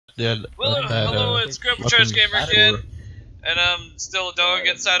Yeah. Well, hello, it's Grandpa Trash Gamer again, and I'm still a dog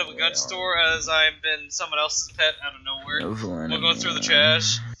inside of a gun store as I've been someone else's pet out of nowhere. We'll go through the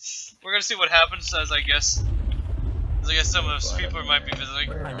trash. We're gonna see what happens as I guess some of those people might be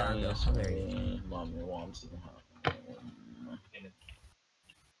visiting.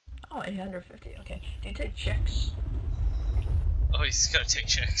 Oh, 850, okay. Do you take checks? Oh, he's gotta take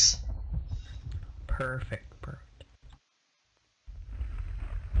checks. Perfect.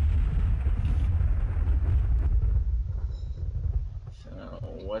 So,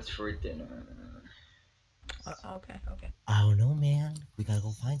 what's for dinner? Okay. I don't know, man. We gotta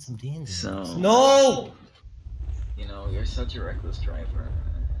go find some dandies. So, No! You know, you're such a reckless driver.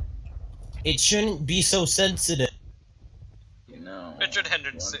 It shouldn't be so sensitive. You know. Richard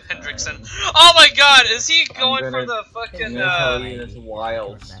Hendrickson. Oh my God! Is he going for the fucking? I'm gonna tell you this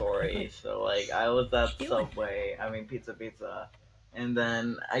wild story. So, like, I was at Subway. I mean, Pizza, and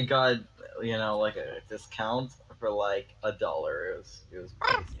then I got, you know, like a discount for like $1. It was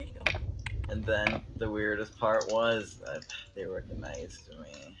crazy. And then the weirdest part was that they recognized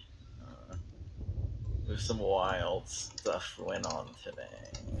me. There's some wild stuff went on today.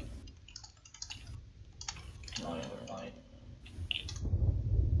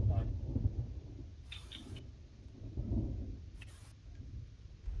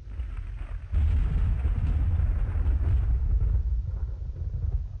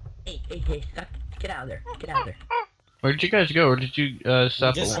 Hey, stop. Get out of there. Where did you guys go? Or did you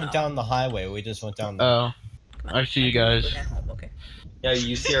stop? We just went down the highway. We just went down the Oh. I see you guys. Okay. Yeah,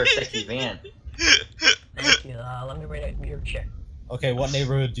 you see our sexy van. Thank you. Let me write your check. Okay, what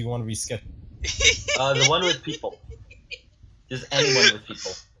neighborhood do you want to be skipped? The one with people. Just anyone with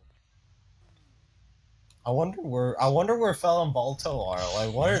people. I wonder where Fel and Balto are.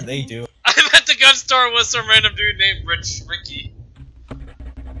 Like, what are they doing? I'm at the gun store with some random dude named Ricky.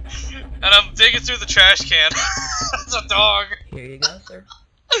 And I'm digging through the trash can. It's a dog. Here you go, sir.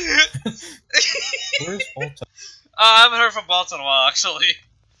 Where's Balto? I haven't heard from Balto in a while, actually.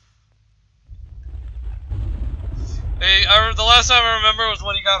 Hey, the last time I remember was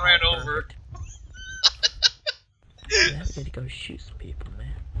when he got ran over. I have to go shoot some people,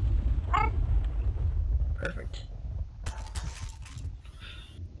 man.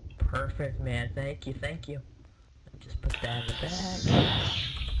 Perfect, man. Thank you. Just put that in the bag.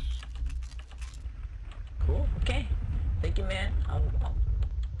 Cool. Okay. Thank you, man.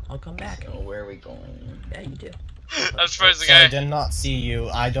 I'll come back. So where are we going? Yeah, you do. I'm surprised the So guy. I did not see you.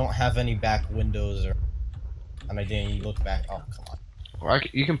 I don't have any back windows or. And I didn't look back. Oh, come on. Well,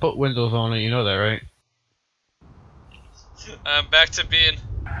 you can put windows on it. You know that, right? I'm back to being.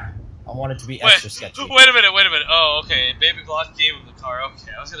 I want it to be extra sketchy. Wait a minute. Oh, okay. Baby Glock gave him the car.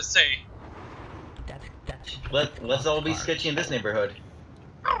 Okay, I was gonna say. Let's all be sketchy in this neighborhood.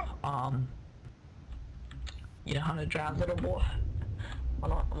 You know how to drive, little boy?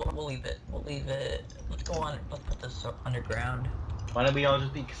 We'll leave it. Let's go on. Let's put this underground. Why don't we all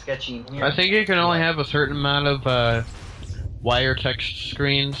just be sketchy in here? I think you can only have a certain amount of wire text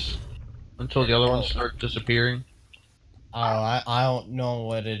screens until the other ones start disappearing. Oh, I don't know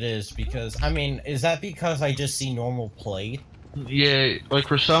what it is because, I mean, is that because I just see normal plate? Yeah, like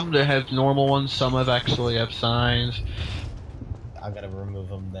for some they have normal ones, some actually have signs. I'm gonna remove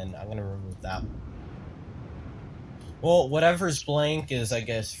them then. I'm gonna remove that. Well, whatever's blank is, I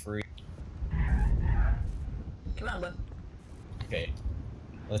guess, free. Come on, bud. Okay.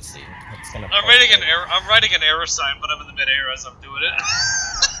 Let's see. It's gonna. I'm writing an error sign, but I'm in the mid-air as I'm doing it.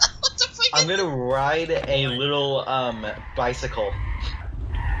 What the fuck? I'm gonna ride a little bicycle.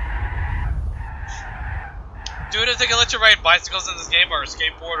 Dude, if they can let you ride bicycles in this game, or a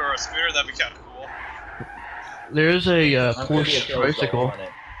skateboard, or a scooter, that'd be kind of cool. There's a Porsche Tricycle.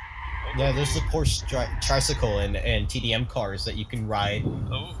 Yeah, there's the Porsche Tricycle and TDM cars that you can ride.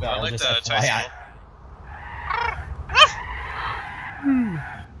 Oh, I like that tricycle.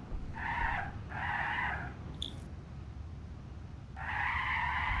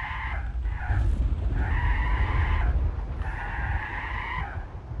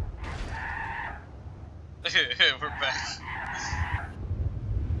 We're back.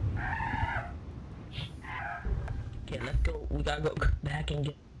 Okay, let's go. We gotta go back and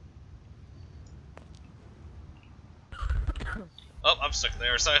get. Oh, I'm stuck on the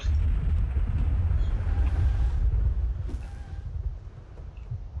air side.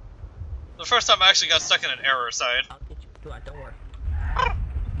 The first time I actually got stuck in an error side. I'll get you through it, don't worry.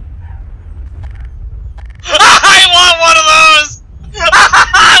 I want one of those!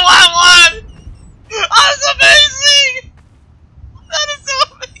 I want one! That's amazing! That is so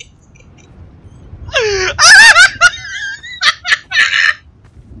amazing!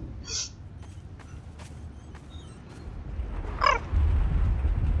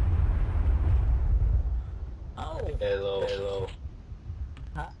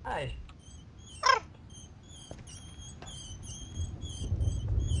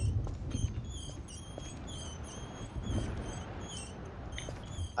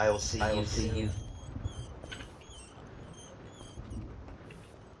 I will see you.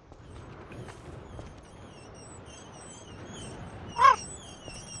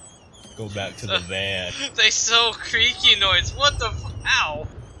 Go back to the van. They so creaky noise. What the ow!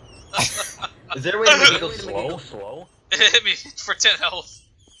 Is there a way to make it go slow? It hit me for 10 health.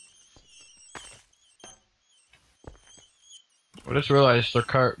 I just realized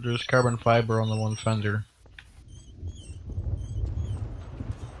there's carbon fiber on the one fender.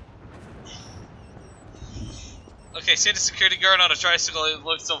 Okay, see the security guard on a tricycle, it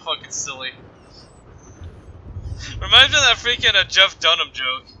looks so fucking silly. Reminds me of that freaking Jeff Dunham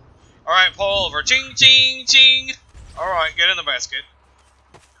joke. Alright, pull over. Ching, ching, ching! Alright, get in the basket.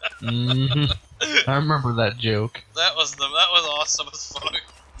 I remember that joke. That was awesome as fuck.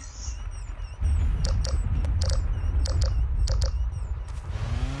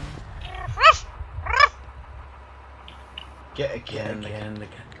 Get again.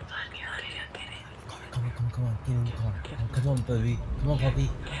 Come on, get in the car. Come on, baby. Come on, puppy.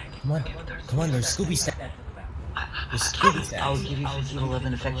 Come on, there's Scooby stuff. There's Scooby stuff. I'll give you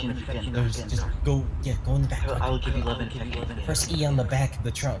 11 affection if you can. Just go in the back. I will give you 11 affection. Press E on the back of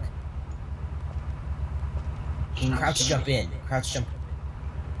the trunk. Crouch jump in. Crouch jump.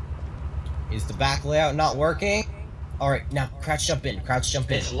 Is the back layout not working? Alright, now crouch jump in. Crouch jump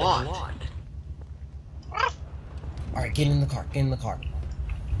in. It's locked. Alright, get in the car. Get in the car.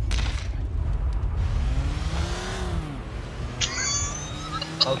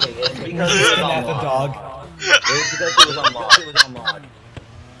 Okay, it's because it was Kidnap the unlocked. dog. It's because it was unlocked.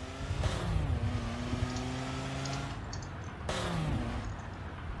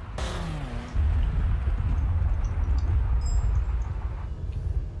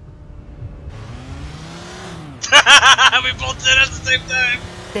 We both did it at the same time!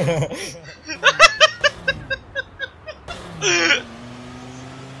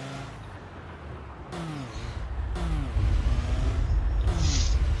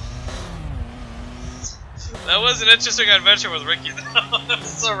 That was an interesting adventure with Ricky though. That was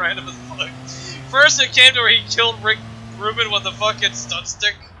so random as fuck. First it came to where he killed Ruben with a fucking stun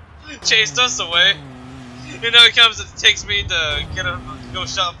stick, chased us away. And now he comes and takes me to get him to go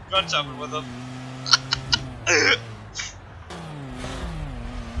gun shopping with him.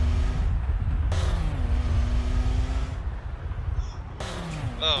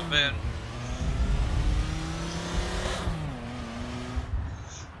 Oh man.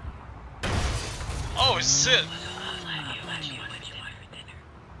 Oh shit!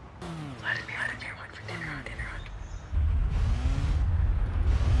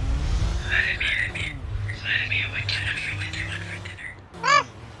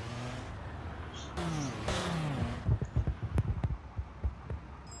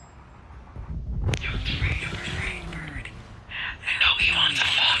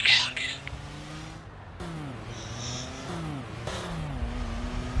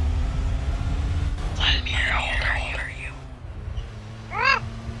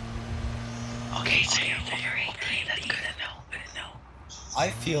 I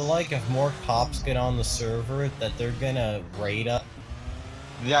feel like if more cops get on the server, that they're gonna raid us.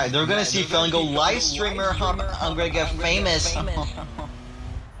 Yeah, they're gonna see Phil and go, live streamer, I'm gonna get famous.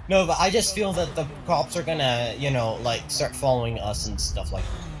 No, but I just feel that the cops are gonna, you know, like, start following us and stuff like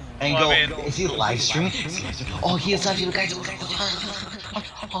that. And Well, go, I mean- is he live streaming? Oh, he is live streaming, guys.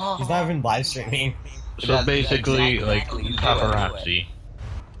 He's not even live streaming. So That's basically, exactly like, paparazzi.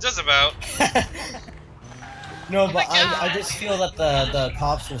 Just about. No, but I just feel that the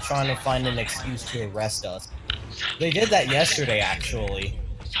cops were trying to find an excuse to arrest us. They did that yesterday, actually.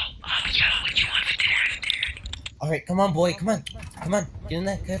 Alright, come on, boy, come on. Come on, get in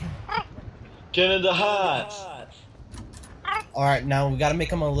that good. Get in the hot. Alright, now we gotta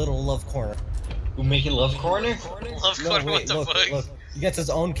make him a little love corner. We're making love corner? Love No, corner, what wait, the look, fuck? look. He gets his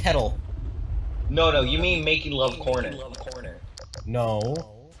own kettle. No, you mean making love corner. No.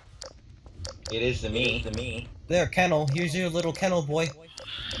 It is to me. There, kennel. Here's your little kennel, boy.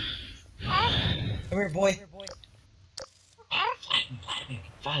 Come here, boy.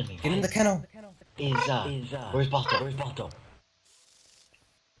 Find me. Get in the kennel. Where's Balto?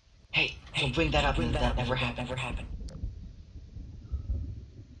 Hey, don't bring that up. That never happened.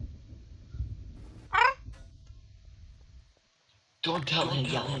 Don't tell him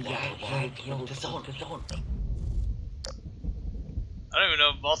yelling that. The zone. I don't even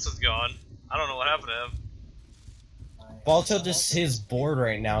know if Balsa's gone. I don't know what happened to him. Balto just is bored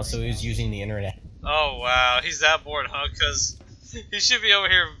right now, so he's using the internet. Oh wow, he's that bored, huh? Cause he should be over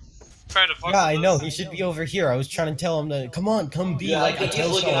here trying to fuck Yeah, I with know. us. He should be over here. I was trying to tell him to come on, come be Yeah, I like a think he's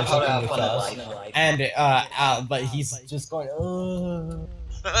tail looking or at how to something have with fun in us. life. And but he's just going.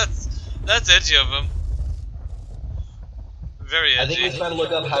 That's edgy of him. Very edgy. I think he's trying to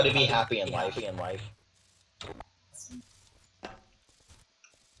look up how to be happy in life.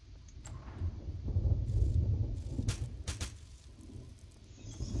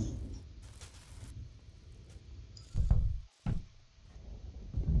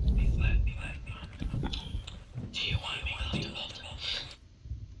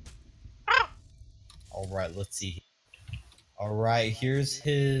 Alright, let's see. Alright, here's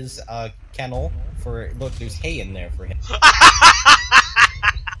his kennel for look, there's hay in there for him.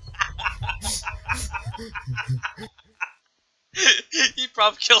 He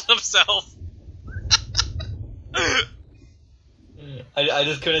probably killed himself. I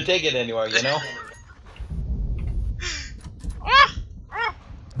just couldn't take it anymore, you know?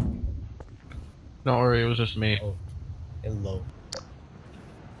 Don't worry, it was just me. Oh, hello.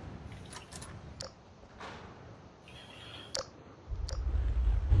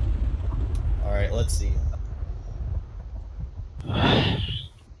 Alright, let's see.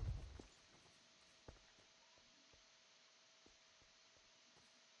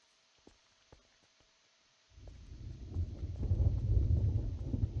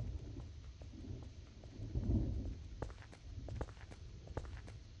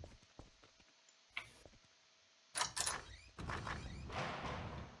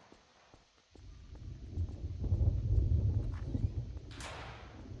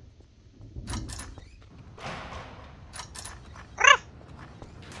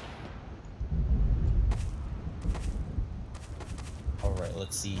 Alright,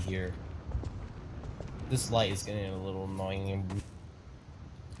 let's see here. This light is getting a little annoying.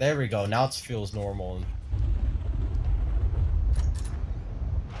 There we go, now it feels normal.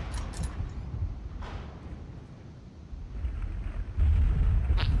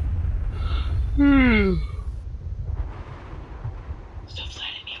 Stop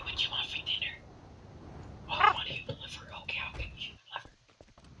letting me what you want for dinner. Oh, I want to eat liver. Okay, I'll get you liver.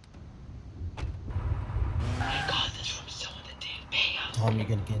 I got this from someone that did pay up. Tom, you're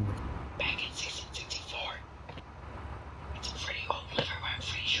gonna get in the Back in 1664. It's a pretty old liver, but I'm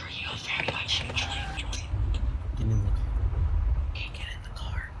pretty sure you know very much. Get in the car. Okay, get in the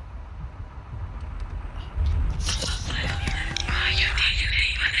car.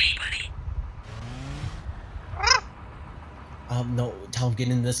 No, Tom, get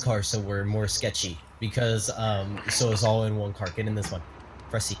in this car so we're more sketchy. Because, so it's all in one car. Get in this one.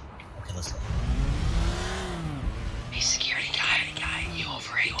 Press C. Okay, let's go. Hey, security guy, you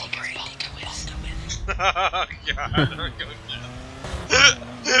overrated wisdom. Oh god, there we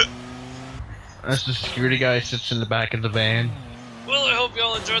go. As the security guy sits in the back of the van. Well, I hope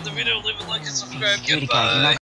y'all enjoyed the video. Leave a like and subscribe. Security guy, Goodbye.